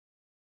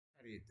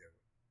do you do it?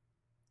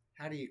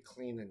 How do you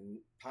clean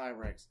a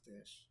pyrex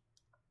dish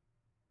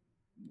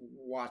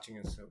watching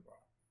a soap opera?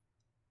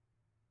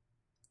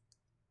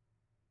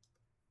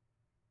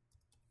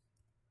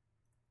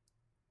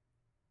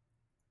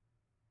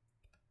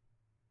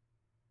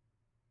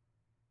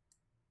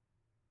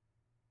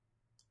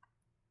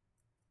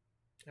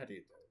 How do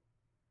you do it?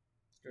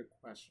 Good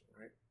question,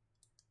 right?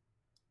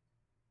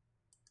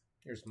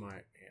 Here's my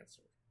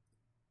answer.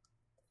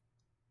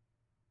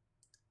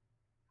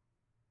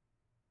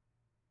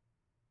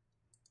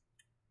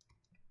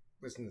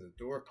 Listen to the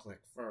door click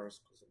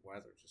first because the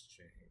weather just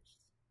changed.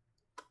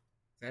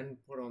 Then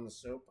put on the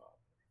soap opera.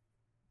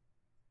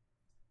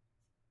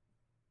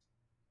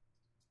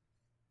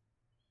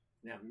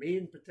 Now, me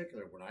in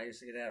particular, when I used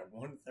to get out at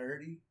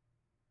 1:30,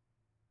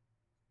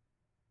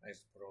 I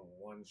used to put on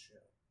one show.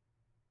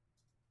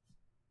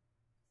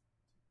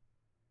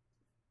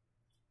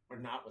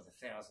 But not with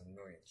 1,000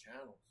 million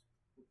channels.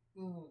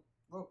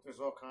 Look, there's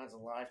all kinds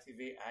of live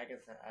TV.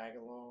 Agatha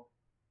Agalon.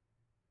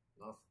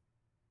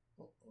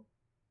 Nothing.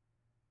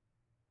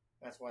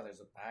 That's why there's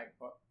a back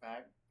button.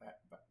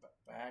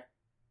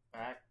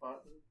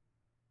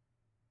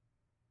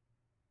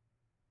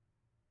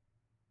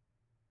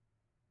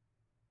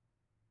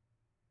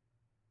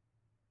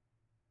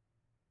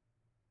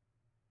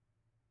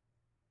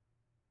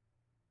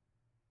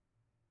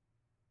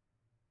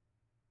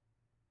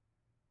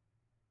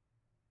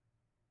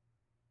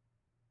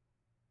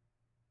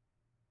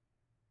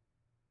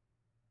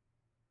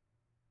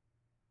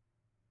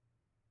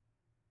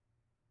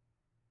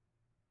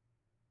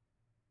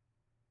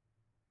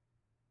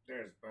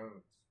 There's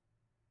bones.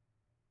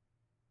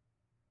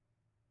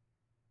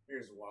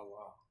 Here's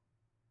voila.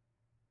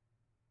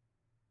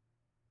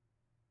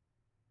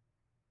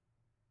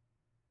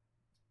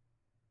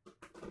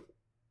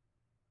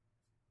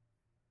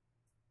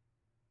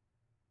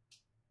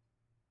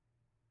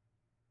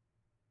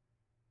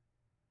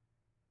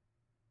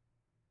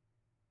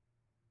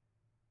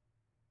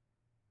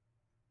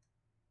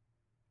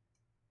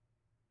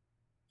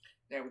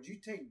 Now, would you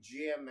take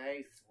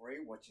GMA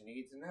 3, what you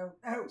need to know?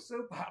 No,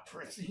 soap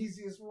opera, it's the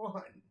easiest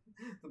one.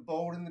 The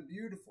Bold and the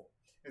Beautiful.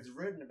 It's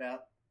written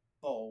about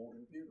bold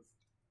and beautiful.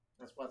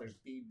 That's why there's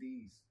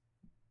BBs.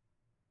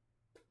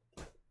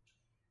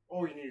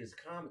 All you need is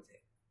a commentator.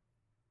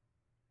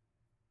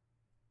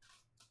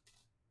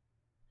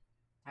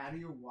 How do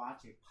you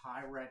watch a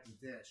pyrex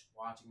dish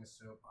watching a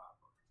soap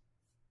opera?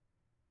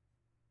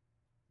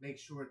 Make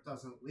sure it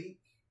doesn't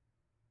leak.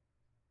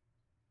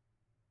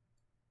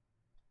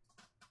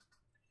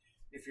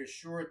 If you're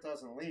sure it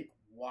doesn't leak,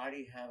 why do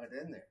you have it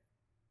in there?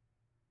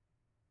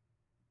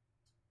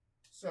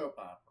 Soap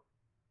opera.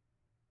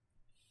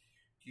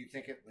 Do you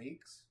think it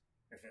leaks?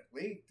 If it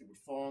leaked, it would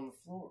fall on the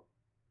floor.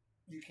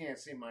 You can't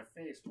see my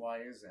face.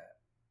 Why is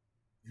that?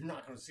 You're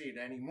not going to see it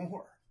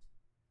anymore.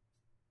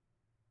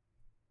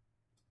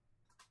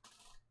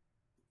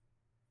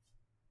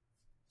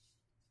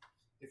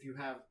 If you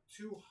have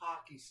 2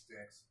 hockey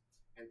sticks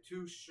and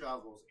 2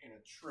 shovels in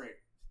a tray,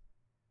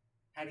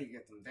 how do you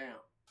get them down?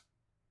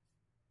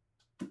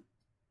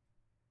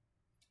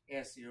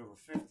 Ask the over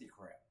 50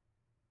 crowd.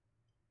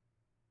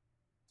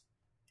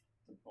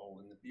 The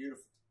Bold and the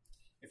Beautiful.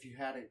 If you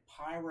had a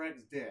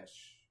pyrex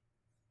dish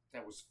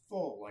that was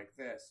full like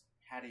this,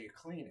 how do you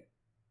clean it?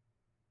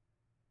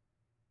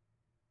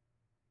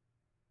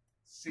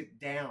 Sit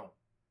down.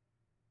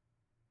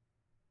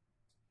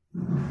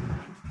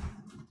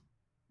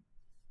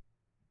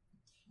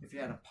 If you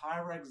had a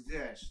pyrex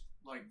dish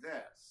like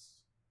this,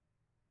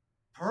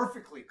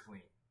 perfectly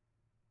clean,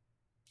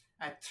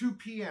 at 2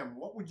 p.m.,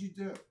 what would you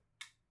do?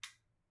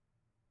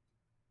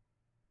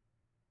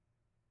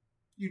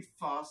 You'd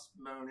fuss,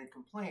 moan, and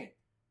complain.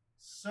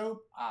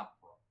 Soap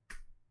opera.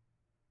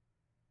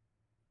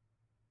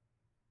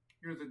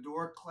 Hear the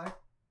door click?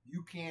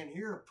 You can't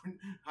hear it.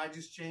 I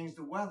just changed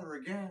the weather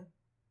again.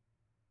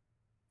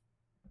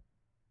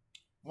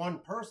 One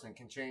person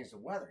can change the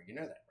weather. You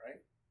know that,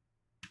 right?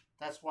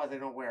 That's why they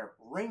don't wear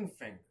ring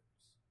fingers.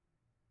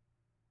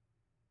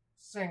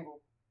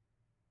 Single.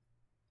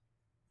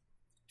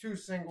 2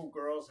 single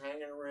girls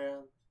hanging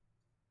around.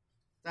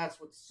 That's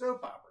what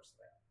soap opera's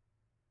about.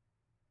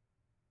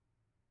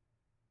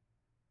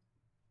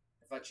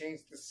 If I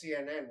changed to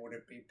CNN, would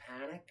it be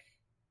panic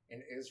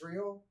in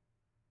Israel?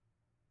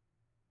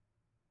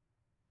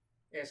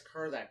 Ask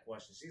her that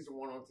question. She's the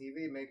one on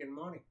TV making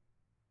money.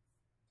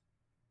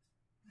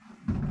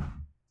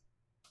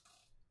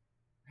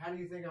 How do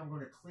you think I'm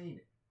going to clean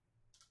it?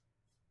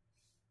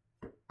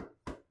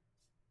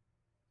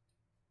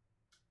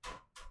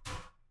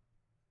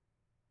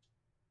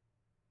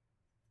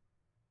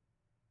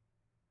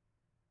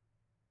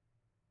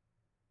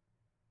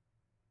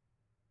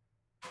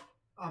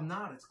 I'm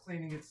not. It's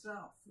cleaning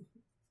itself.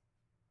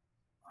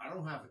 I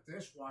don't have a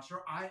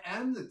dishwasher. I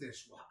am the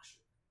dishwasher.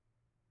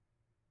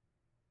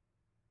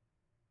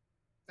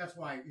 That's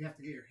why you have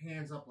to get your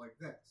hands up like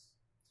this.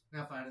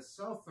 Now, if I had a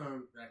cell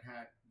phone that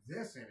had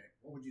this in it,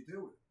 what would you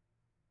do with it?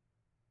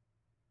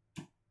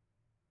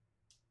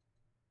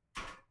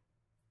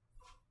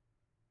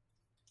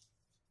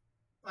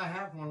 I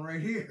have one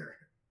right here.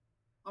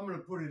 I'm going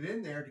to put it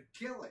in there to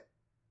kill it.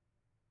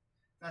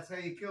 That's how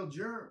you kill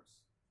germs.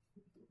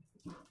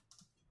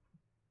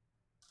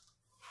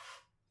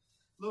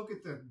 Look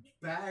at the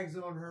bags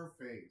on her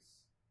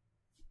face.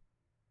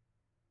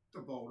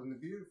 The Bold and the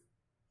Beautiful.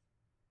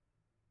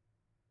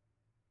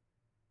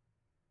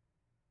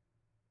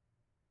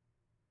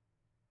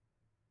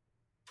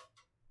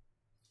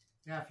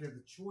 Now, if you have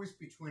the choice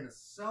between a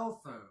cell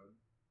phone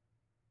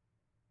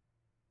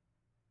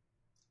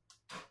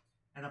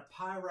and a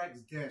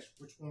Pyrex dish,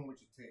 which one would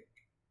you take?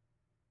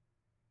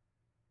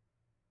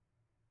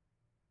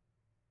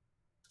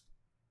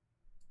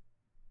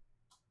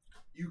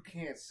 You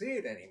can't see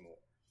it anymore.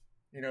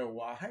 You know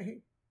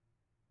why?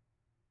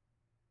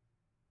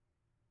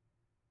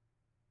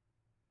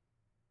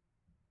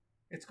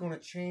 It's going to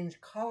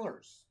change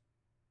colors.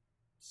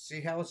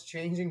 See how it's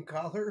changing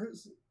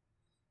colors?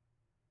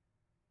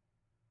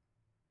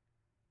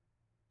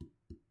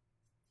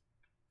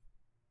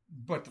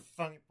 But the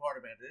funny part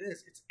about it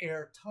is, it's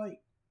airtight.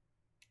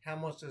 How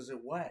much does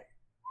it weigh?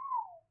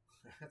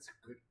 That's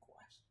a good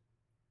question.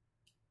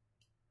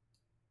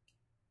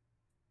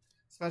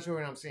 Especially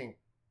when I'm seeing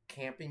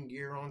camping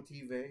gear on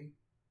TV.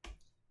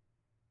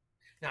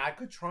 Now, I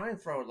could try and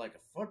throw it like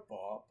a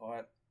football,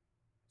 but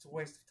it's a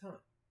waste of time.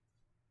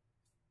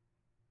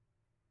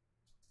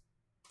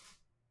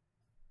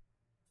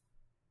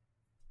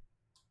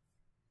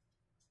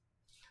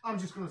 I'm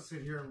just going to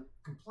sit here and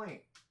complain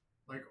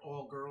like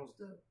all girls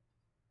do.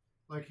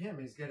 Like him,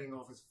 he's getting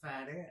off his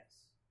fat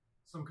ass.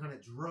 Some kind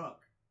of drug.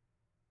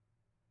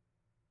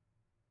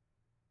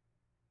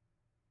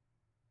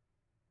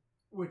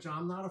 Which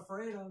I'm not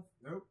afraid of.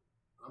 Nope.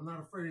 I'm not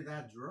afraid of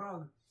that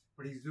drug.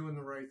 But he's doing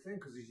the right thing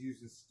because he's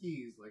using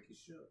skis like he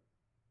should.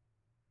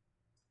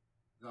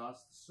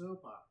 Thus, the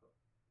soap opera.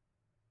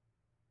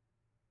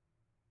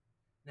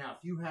 Now,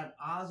 if you had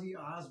Ozzy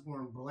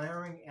Osbourne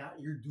blaring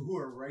at your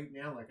door right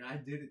now like I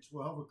did at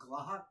 12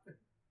 o'clock,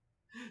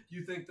 do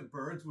you think the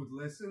birds would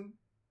listen?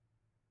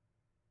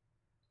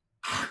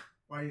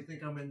 Why do you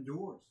think I'm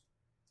indoors?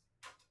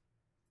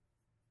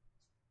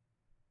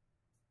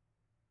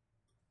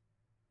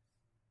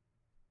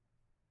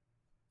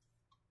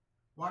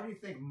 Why do you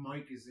think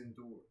Mike is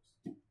indoors?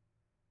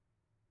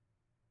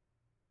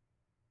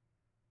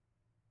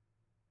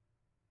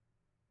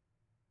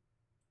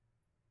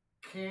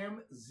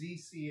 Cam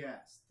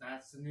ZCS.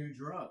 That's the new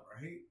drug,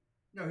 right?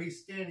 No,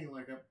 he's standing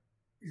like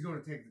he's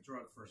going to take the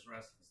drug for the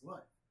rest of his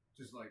life.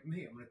 Just like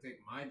me, I'm going to take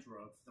my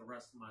drug for the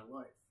rest of my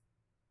life.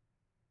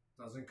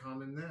 Doesn't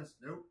come in this.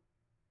 Nope.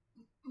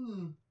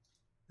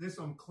 This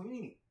I'm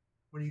cleaning.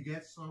 When you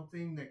get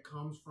something that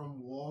comes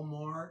from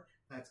Walmart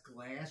that's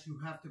glass, you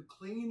have to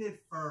clean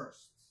it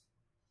first.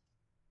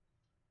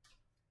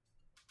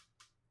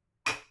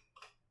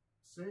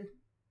 See?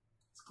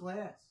 It's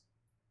glass.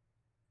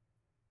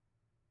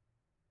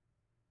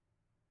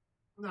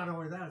 Not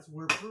only that, it's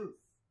waterproof.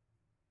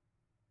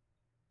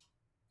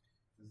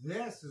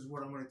 This is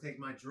what I'm going to take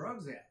my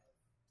drugs at.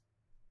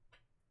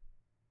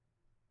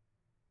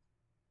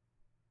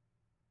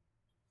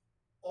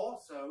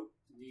 Also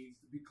needs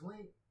to be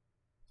clean.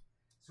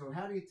 So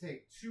how do you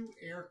take two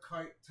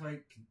airtight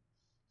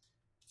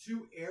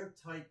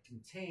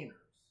containers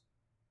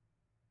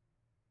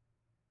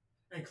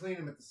and clean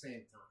them at the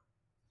same time?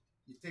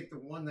 You take the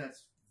one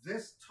that's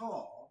this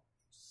tall,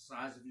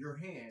 size of your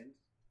hand,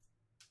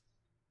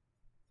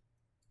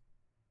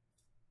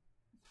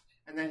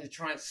 and then you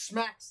try and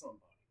smack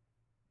somebody.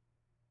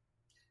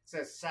 It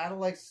says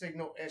satellite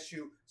signal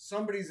issue.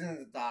 Somebody's in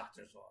the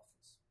doctor's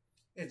office.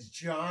 It's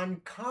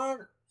John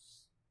Connors.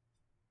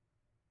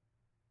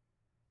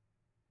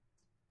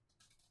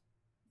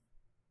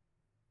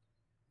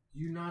 Do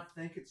you not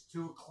think it's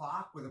 2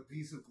 o'clock with a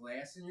piece of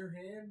glass in your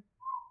hand?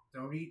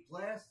 Don't eat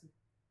plastic.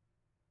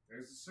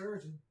 There's the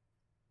surgeon.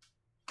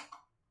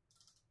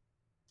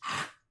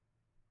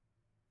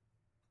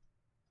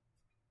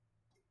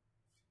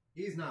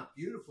 He's not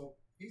beautiful.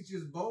 He's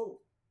just bold.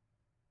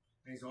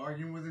 And he's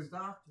arguing with his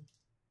doctor.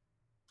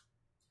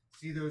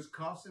 See those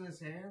cuffs in his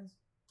hands?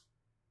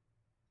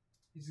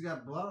 He's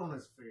got blood on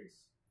his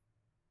face.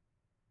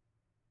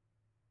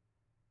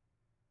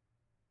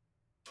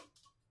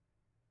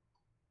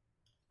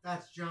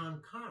 That's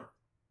John Connor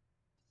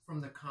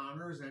from the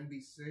Connors,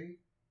 NBC.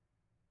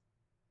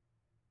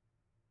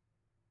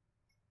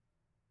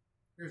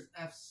 Here's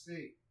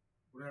FC,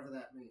 whatever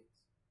that means.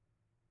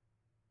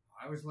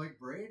 I always like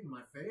Braden,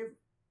 my favorite.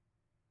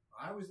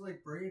 I always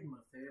like Braden, my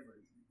favorite.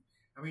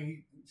 I mean,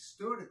 he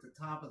stood at the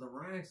top of the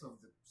ranks of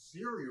the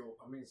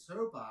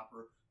soap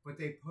opera, but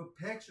they put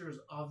pictures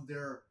of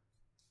their...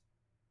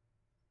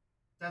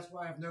 That's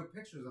why I have no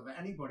pictures of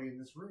anybody in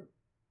this room.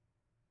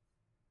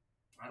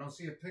 I don't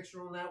see a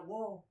picture on that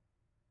wall.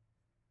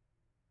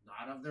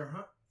 Not of their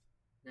hunt.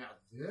 Now,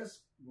 this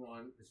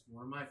one is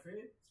one of my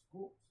favorites, of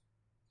course.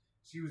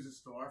 She was a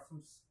star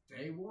from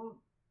day one.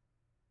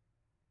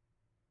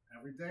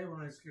 Every day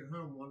when I used to get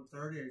home,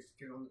 1:30, I used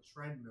to get on the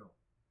treadmill.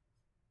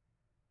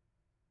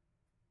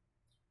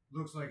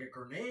 Looks like a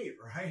grenade,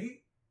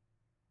 right?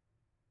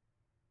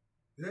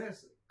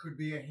 This could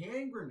be a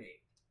hand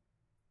grenade.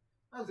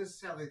 Oh, this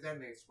is how they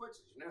detonate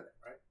switches. You know that,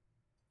 right?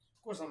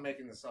 Of course, I'm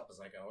making this up as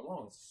I go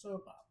along. It's a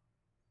soap opera.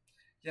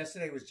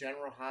 Yesterday was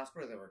General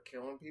Hospital. They were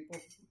killing people.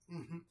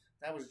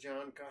 That was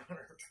John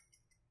Connor.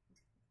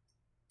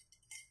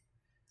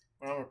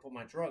 But I'm going to put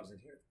my drugs in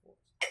here, of course.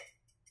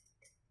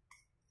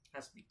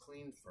 Has to be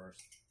cleaned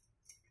first.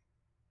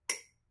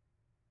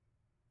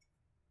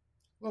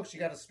 Look, she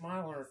got a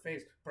smile on her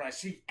face, but I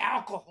see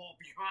alcohol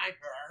behind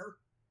her.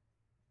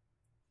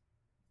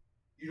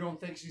 You don't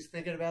think she's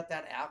thinking about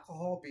that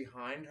alcohol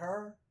behind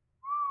her?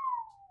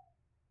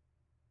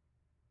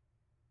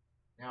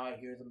 Now I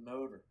hear the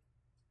motor.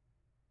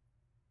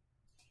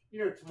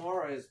 You know,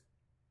 tomorrow is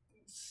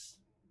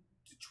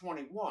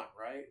 21,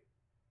 right?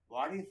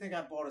 Why do you think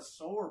I bought a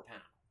solar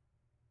panel?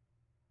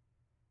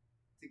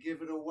 To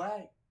give it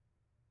away.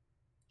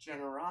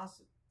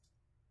 Generosity.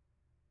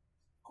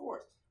 Of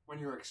course, when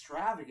you're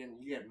extravagant,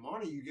 you get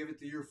money, you give it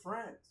to your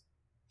friends.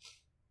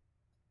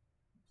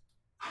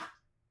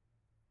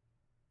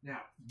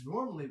 Now,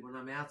 normally when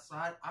I'm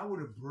outside, I would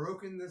have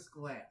broken this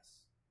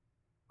glass.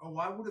 Oh,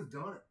 I would have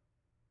done it.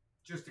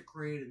 Just to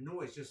create a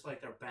noise, just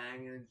like they're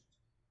banging.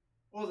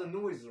 All the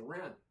noises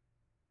around.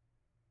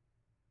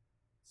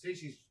 See,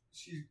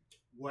 she's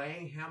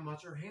weighing how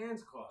much her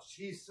hands cost.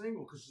 She's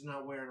single because she's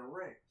not wearing a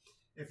ring.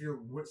 If you're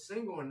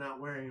single and not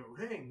wearing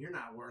a ring, you're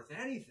not worth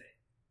anything.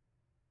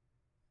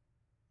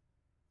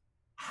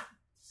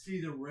 See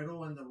the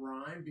riddle and the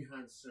rhyme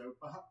behind soap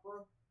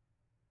opera?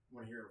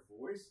 Want to hear her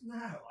voice? No,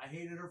 I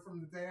hated her from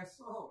the day I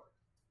saw her.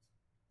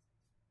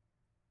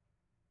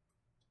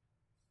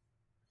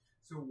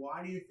 So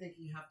why do you think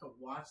you have to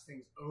watch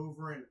things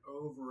over and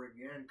over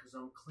again? Because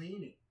I'm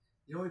cleaning.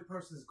 The only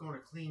person that's going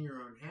to clean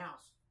your own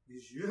house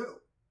is you.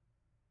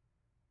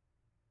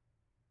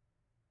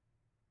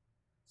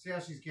 See how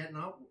she's getting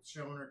up,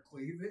 showing her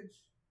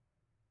cleavage?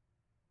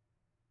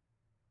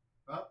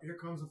 Oh, here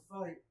comes a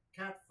fight.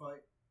 Cat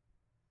fight.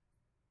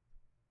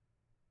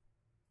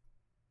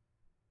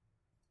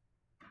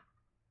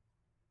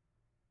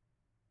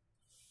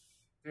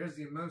 There's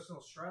the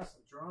emotional stress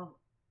and drama.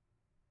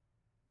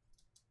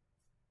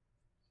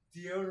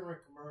 Deodorant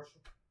commercial.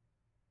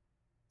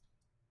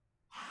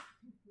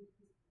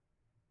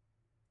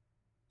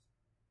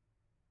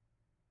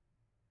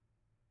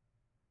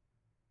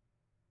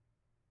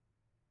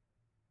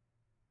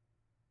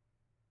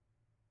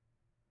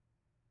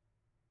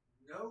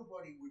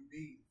 Nobody would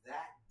be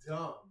that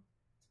dumb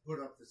to put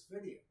up this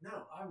video.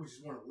 No, I would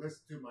just want to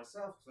listen to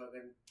myself so I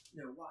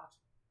can, watch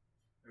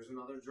it. There's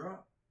another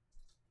drop.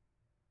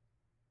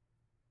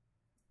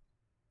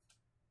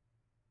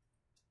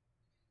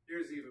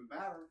 Here's even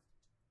better.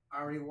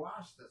 I already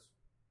washed this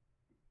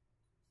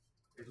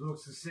one. It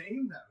looks the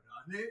same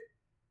though, doesn't it?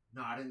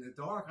 Not in the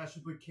dark. I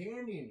should put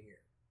candy in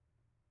here.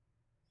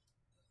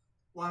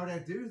 Why would I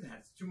do that?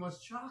 It's too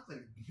much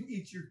chocolate.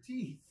 Eat your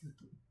teeth.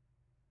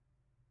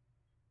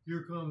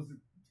 Here comes the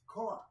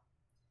car.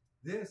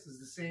 This is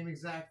the same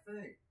exact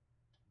thing.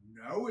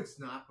 No, it's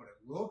not, but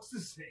it looks the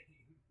same.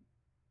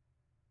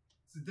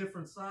 It's a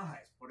different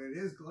size, but it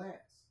is glass.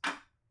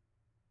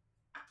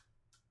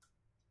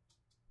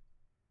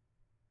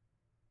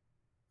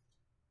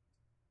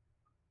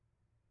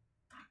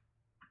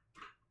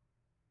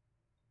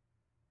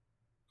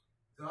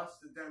 Thus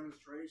the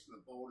demonstration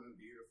of bold and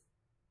beautiful.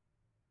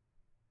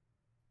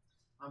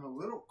 I'm a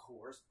little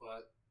coarse,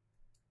 but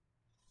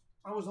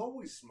I was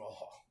always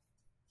small.